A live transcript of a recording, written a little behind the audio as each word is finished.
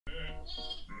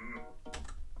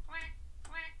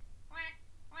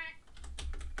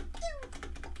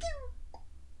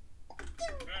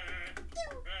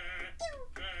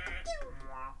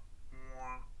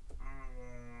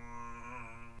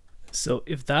So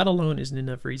if that alone isn't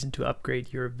enough reason to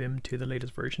upgrade your Vim to the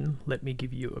latest version, let me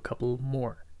give you a couple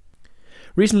more.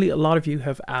 Recently, a lot of you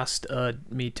have asked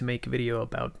me to make a video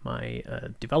about my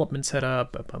development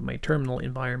setup, about my terminal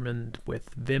environment with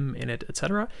Vim in it,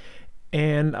 etc.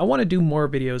 And I want to do more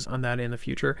videos on that in the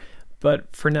future.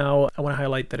 But for now, I want to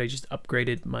highlight that I just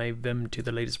upgraded my Vim to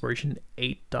the latest version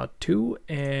 8.2,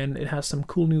 and it has some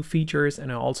cool new features.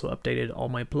 And I also updated all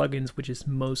my plugins, which is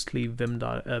mostly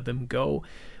vim-go,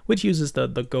 which uses the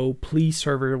gopls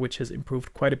server, which has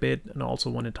improved quite a bit. And I also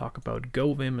want to talk about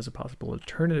govim as a possible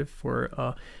alternative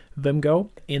for vim-go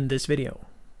in this video.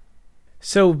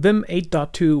 So Vim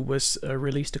 8.2 was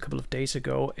released a couple of days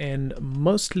ago, and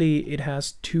mostly it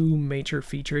has two major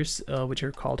features which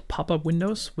are called pop-up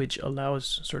windows, which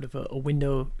allows sort of a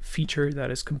window feature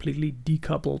that is completely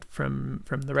decoupled from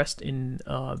the rest in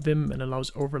Vim and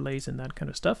allows overlays and that kind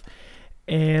of stuff,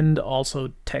 and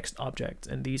also text objects.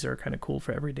 And these are kind of cool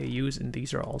for everyday use, and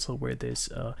these are also where this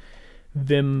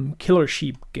Vim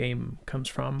Killersheep game comes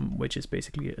from, which is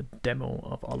basically a demo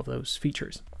of all of those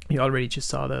features. You already just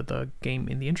saw the game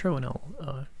in the intro, and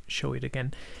I'll show it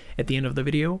again at the end of the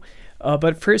video.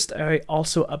 But first, I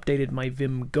also updated my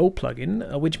vim-go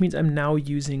plugin, which means I'm now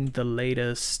using the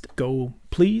latest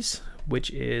gopls,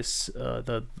 which is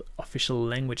the official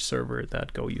language server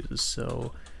that Go uses.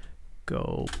 So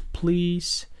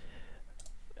gopls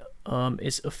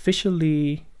is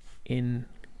officially in,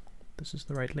 this is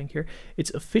the right link here,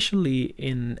 it's officially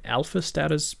in alpha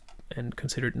status and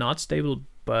considered not stable,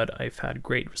 but I've had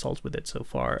great results with it so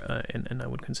far, and I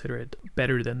would consider it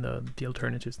better than the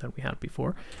alternatives that we had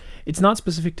before. It's not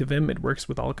specific to Vim, it works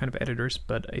with all kind of editors,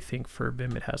 but I think for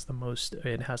Vim it has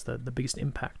the biggest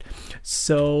impact.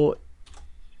 So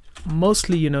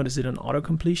mostly you notice it on auto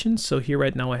completion. So here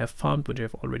right now I have font, which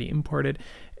I've already imported,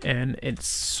 and it's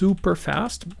super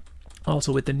fast.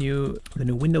 Also with the new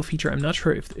window feature, I'm not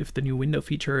sure if the new window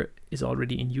feature is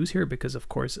already in use here, because of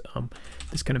course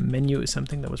this kind of menu is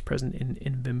something that was present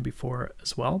in Vim before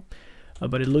as well.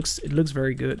 But it looks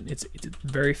very good. It's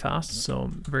very fast, so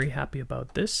I'm very happy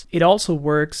about this. It also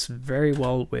works very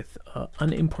well with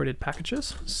unimported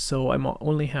packages. So I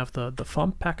only have the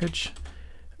font package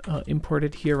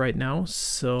imported here right now.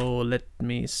 So let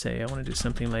me say I want to do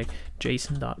something like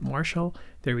json.marshall.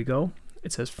 There we go.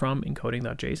 It says from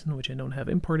encoding.json, which I don't have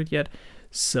imported yet.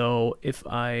 So if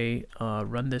I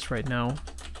run this right now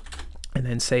and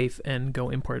then save and go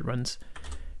import runs,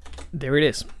 there it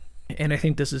is. And I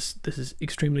think this is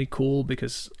extremely cool,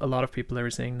 because a lot of people are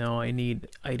saying, no, I need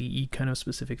IDE kind of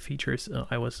specific features.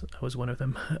 I was one of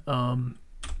them.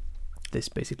 This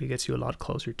basically gets you a lot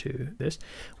closer to this.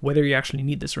 Whether you actually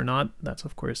need this or not, that's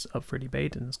of course up for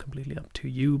debate, and it's completely up to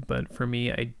you. But for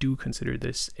me, I do consider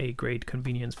this a great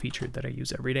convenience feature that I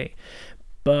use every day.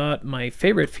 But my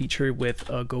favorite feature with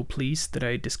gopls that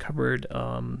I discovered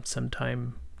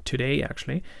sometime today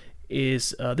actually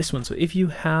is this one. So if you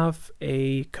have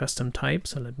a custom type,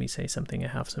 so let me say something, I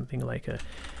have something like a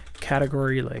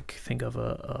category, like think of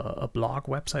a blog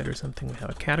website or something. We have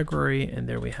a category, and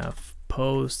there we have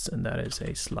posts, and that is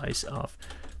a slice of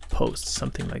posts,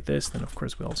 something like this. Then of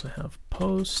course we also have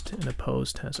post, and a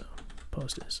post is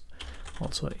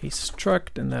also a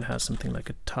struct, and that has something like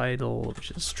a title,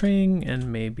 which is a string, and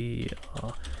maybe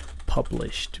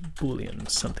published boolean,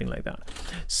 something like that.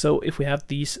 So if we have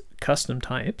these custom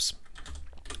types,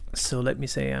 so let me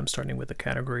say I'm starting with the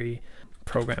category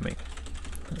programming.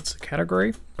 That's a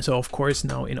category. So of course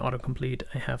now in autocomplete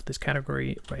I have this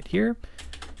category right here,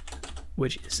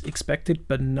 which is expected.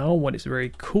 But now what is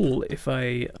very cool, if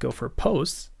I go for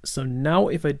posts, so now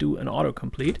if I do an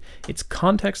autocomplete, it's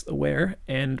context aware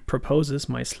and proposes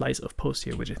my slice of post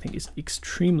here, which I think is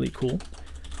extremely cool.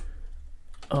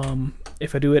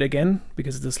 If I do it again,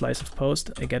 because it's a slice of post,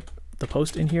 I get the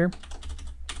post in here.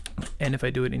 And if I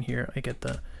do it in here, I get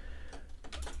the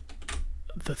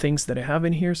things that I have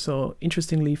in here. So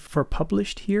interestingly, for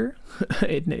published here,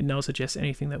 it now suggests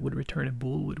anything that would return a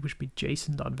bool, which would be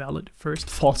json.valid first,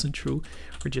 false and true,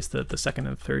 or just the second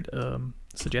and third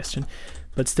suggestion.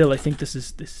 But still, I think this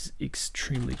is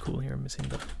extremely cool. Here I'm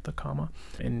missing the comma,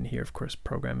 and here of course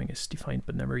programming is defined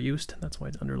but never used. That's why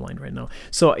it's underlined right now.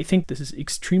 So I think this is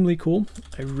extremely cool.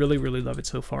 I really love it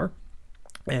so far,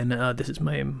 and this is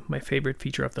my favorite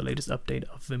feature of the latest update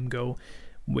of vim-go,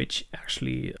 which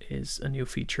actually is a new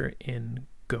feature in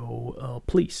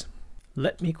gopls.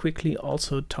 Let me quickly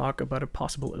also talk about a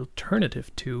possible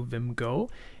alternative to vim-go,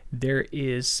 there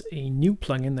is a new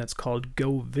plugin that's called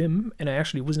govim, and I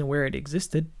actually wasn't aware it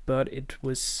existed, but it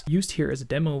was used here as a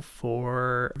demo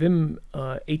for Vim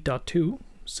 8.2.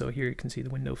 So here you can see the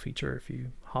window feature. If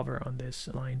you hover on this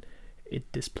line,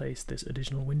 it displays this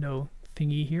additional window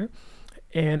thingy here.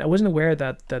 And I wasn't aware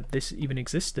that this even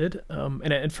existed.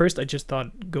 And at first I just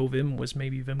thought govim was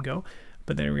maybe vim-go,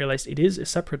 but then I realized it is a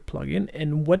separate plugin.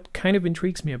 And what kind of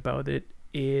intrigues me about it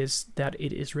is that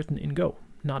it is written in Go,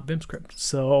 not Vim script.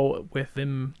 So with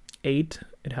Vim 8,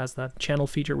 it has that channel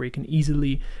feature where you can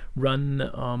easily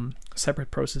run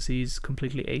separate processes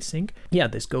completely async. Yeah,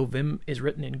 this govim is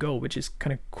written in Go, which is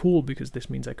kind of cool because this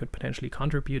means I could potentially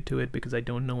contribute to it because I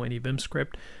don't know any Vim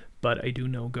script, but I do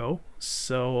know Go.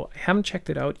 So I haven't checked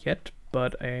it out yet,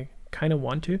 but I kind of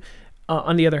want to.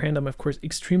 On the other hand, I'm of course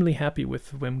extremely happy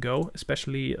with vim-go,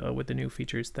 especially with the new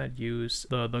features that use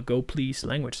the gopls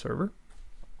language server.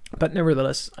 But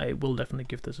nevertheless, I will definitely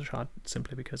give this a shot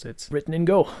simply because it's written in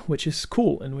Go, which is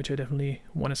cool and which I definitely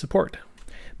want to support.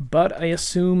 But I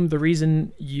assume the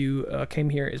reason you came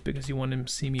here is because you want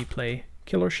to see me play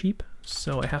Killersheep.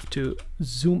 So I have to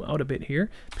zoom out a bit here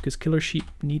because Killersheep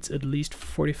needs at least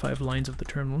 45 lines of the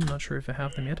terminal. I'm not sure if I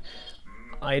have them yet.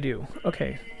 I do.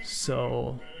 Okay,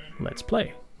 so let's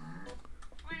play.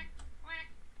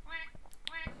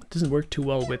 Doesn't work too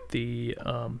well with the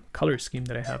color scheme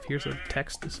that I have here, so the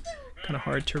text is kind of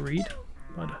hard to read.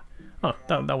 But oh,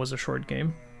 that was a short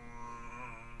game.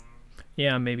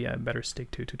 Yeah, maybe I better stick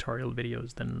to tutorial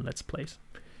videos than Let's Plays.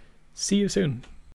 See you soon.